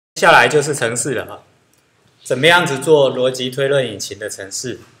下来就是程式了哈。怎么样子做逻辑推论引擎的程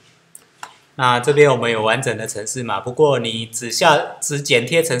式？那这边我们有完整的程式码，不过你只剪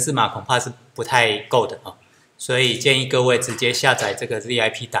贴程式码恐怕是不太够的啊，所以建议各位直接下载这个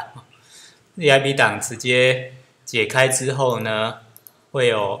ZIP 档。ZIP 档直接解开之后呢，会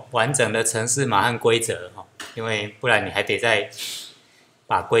有完整的程式码和规则哈，因为不然你还得再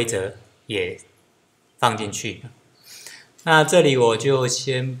把规则也放进去。那这里我就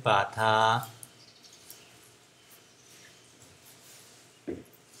先把它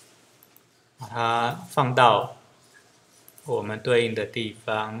放到我们对应的地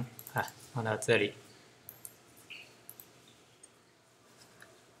方啊，放到这里。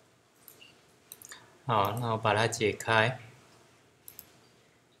好，那我把它解开。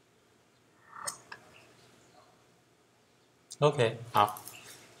OK， 好，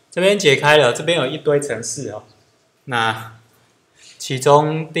这边解开了，这边有一堆程式哦。那其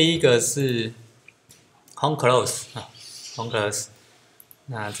中第一个是 home close 啊 ，home close。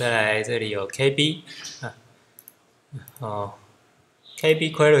那再来这里有 KB 啊，哦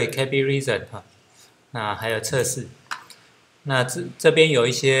 ，KB query、KB reason 啊，那还有测试。那这边有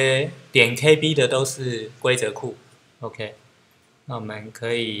一些点 KB 的都是规则库 ，OK。那我们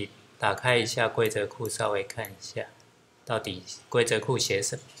可以打开一下规则库，稍微看一下，到底规则库写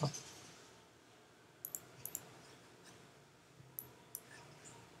什么。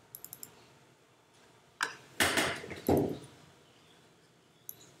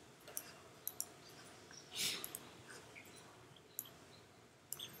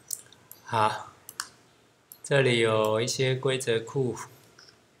好，这里有一些规则库，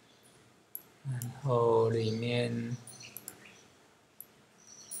然后里面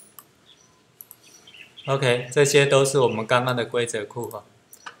 ，OK， 这些都是我们刚刚的规则库哈。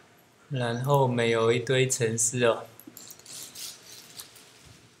然后我们有一堆程式哦。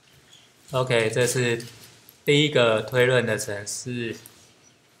OK， 这是第一个推论的程式，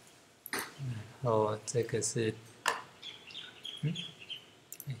然后这个是，等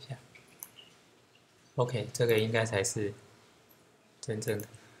一下。OK， 这个应该才是真正的。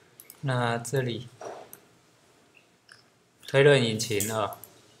那这里推论引擎啊，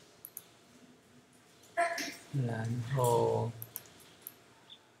然后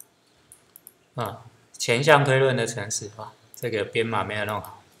前项推论的程式啊，这个编码没有弄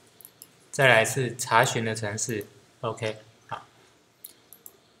好。再来是查询的程式 ，OK， 好。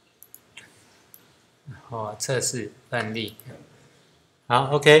然后测试范例，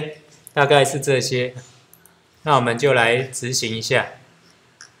好 ，OK， 大概是这些。那我们就来执行一下。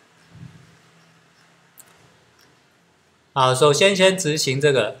好，首先执行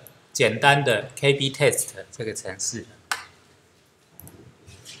这个简单的 KB test 这个程式。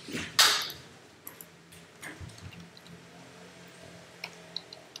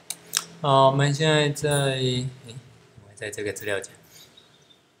好，我们现在我在这个资料夹。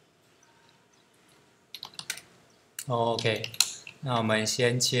OK， 那我们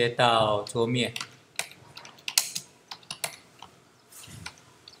先切到桌面。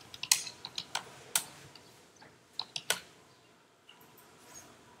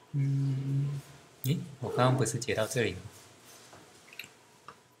我刚刚不是解到这里吗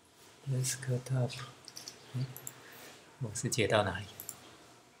 ？Desktop， 我是解到哪里？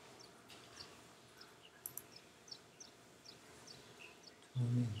桌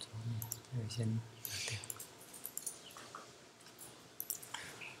面，这个先拿掉。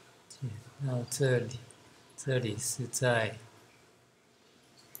解到这里，这里是在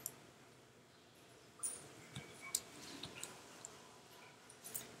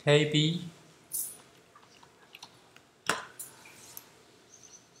KB。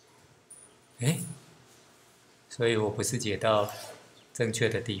所以我不是解到正确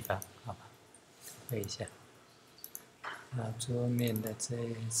的地方，好吧？对一下，桌面的这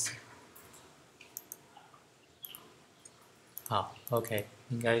一次，好 ，OK，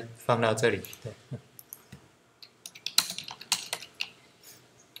 应该放到这里，对。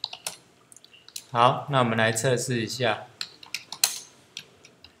好，那我们来测试一下。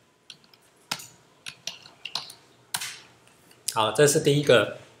好，这是第一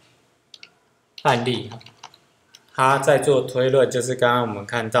个案例。他在做推论，就是刚刚我们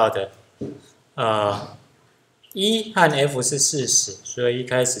看到的，1和 F 是事实，所以一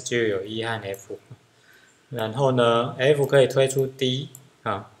开始就有1和 F。然后呢 ，F 可以推出 D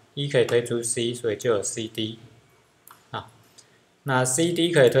啊，1可以推出 C， 所以就有 CD 啊。那 CD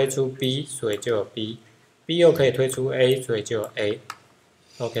可以推出 B， 所以就有 B，B 又可以推出 A， 所以就有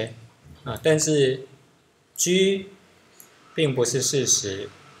A。OK 啊，但是 G 并不是事实。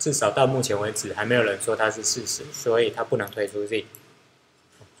至少到目前为止，还没有人说它是事实，所以它不能推出 Z。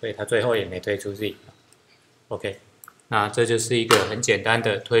所以它最后也没推出 z。OK， 那这就是一个很简单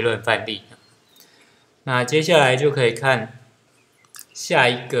的推论范例。那接下来就可以看下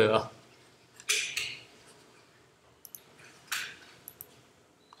一个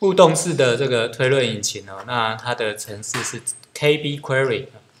互动式的这个推论引擎哦，那它的程式是 KB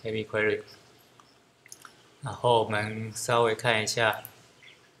Query，KB Query。然后我们稍微看一下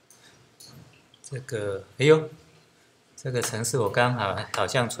这个，哎呦，这个程式我刚好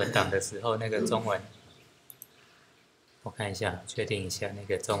像存档的时候那个中文，我看一下，确定一下那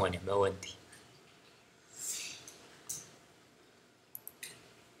个中文有没有问题。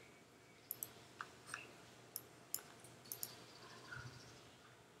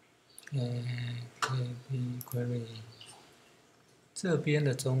KB Query 这边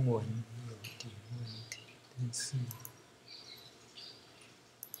的中文有点问题，但是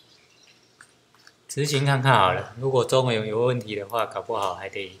执行看看好了。如果中文有问题的话，搞不好还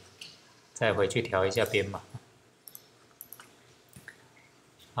得再回去调一下编码。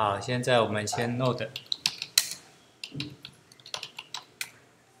好，现在我们先 node，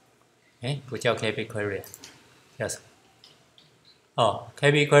 不叫 KB Query， 叫什么？哦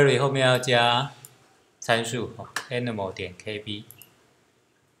 ，KB Query 后面要加参数，animal 点 KB。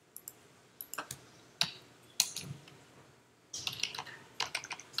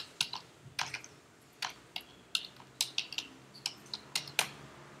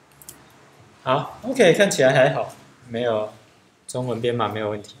好 ，OK， 看起来还好，没有中文编码没有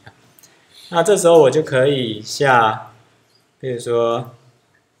问题。那这时候我就可以下，比如说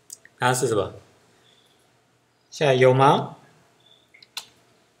它是什么？下有吗？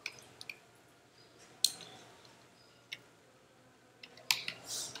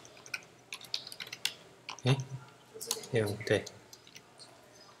有对。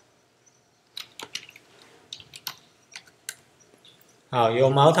好，有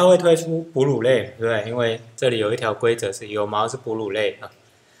毛它会推出哺乳类，对不对？因为这里有一条规则是有毛是哺乳类啊。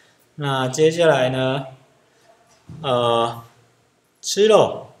那接下来呢，吃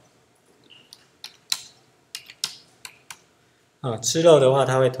肉，吃肉的话，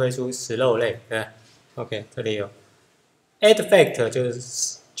它会推出食肉类，对 ？OK， 这里有 add fact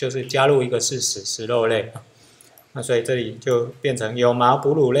就是加入一个事实，食肉类。那所以这里就变成有毛、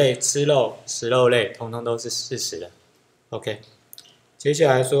哺乳类、吃肉、食肉类，通通都是事实的。OK， 接下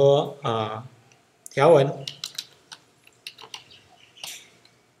来说条文。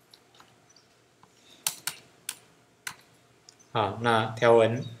好，那条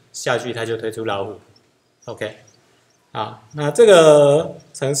文下去它就推出老虎。OK， 好，那这个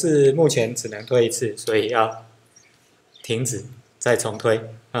程式目前只能推一次，所以要停止再重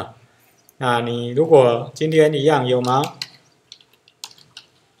推啊。那你如果今天一样有毛，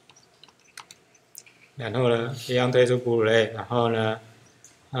然后呢一样推出哺乳类，然后呢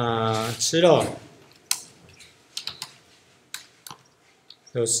吃肉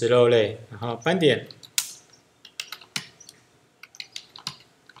有食肉类，然后斑点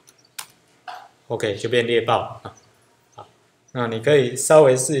OK 就变猎豹啊。好，那你可以稍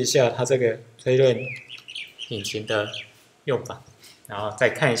微试一下它这个推论引擎的用法。然后再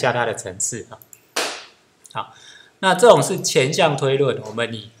看一下它的程式啊。好，那这种是前项推论，我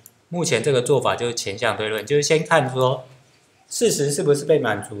们以目前这个做法就是前项推论，就是先看说事实是不是被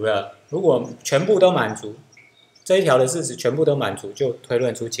满足了，如果全部都满足，这一条的事实全部都满足，就推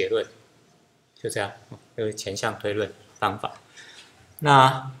论出结论，就这样，就是前项推论方法。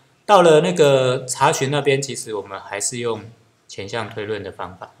那到了那个查询那边，其实我们还是用前项推论的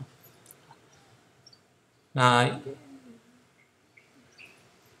方法。那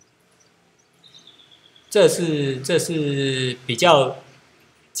这是比较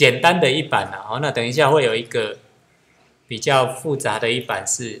简单的一版啦，那等一下会有一个比较复杂的一版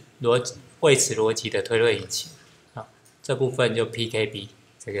是位词逻辑的推论引擎，这部分就 PKB，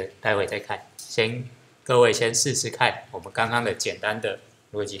 这个待会再看，各位先试试看我们刚刚的简单的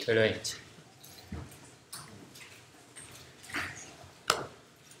逻辑推论引擎。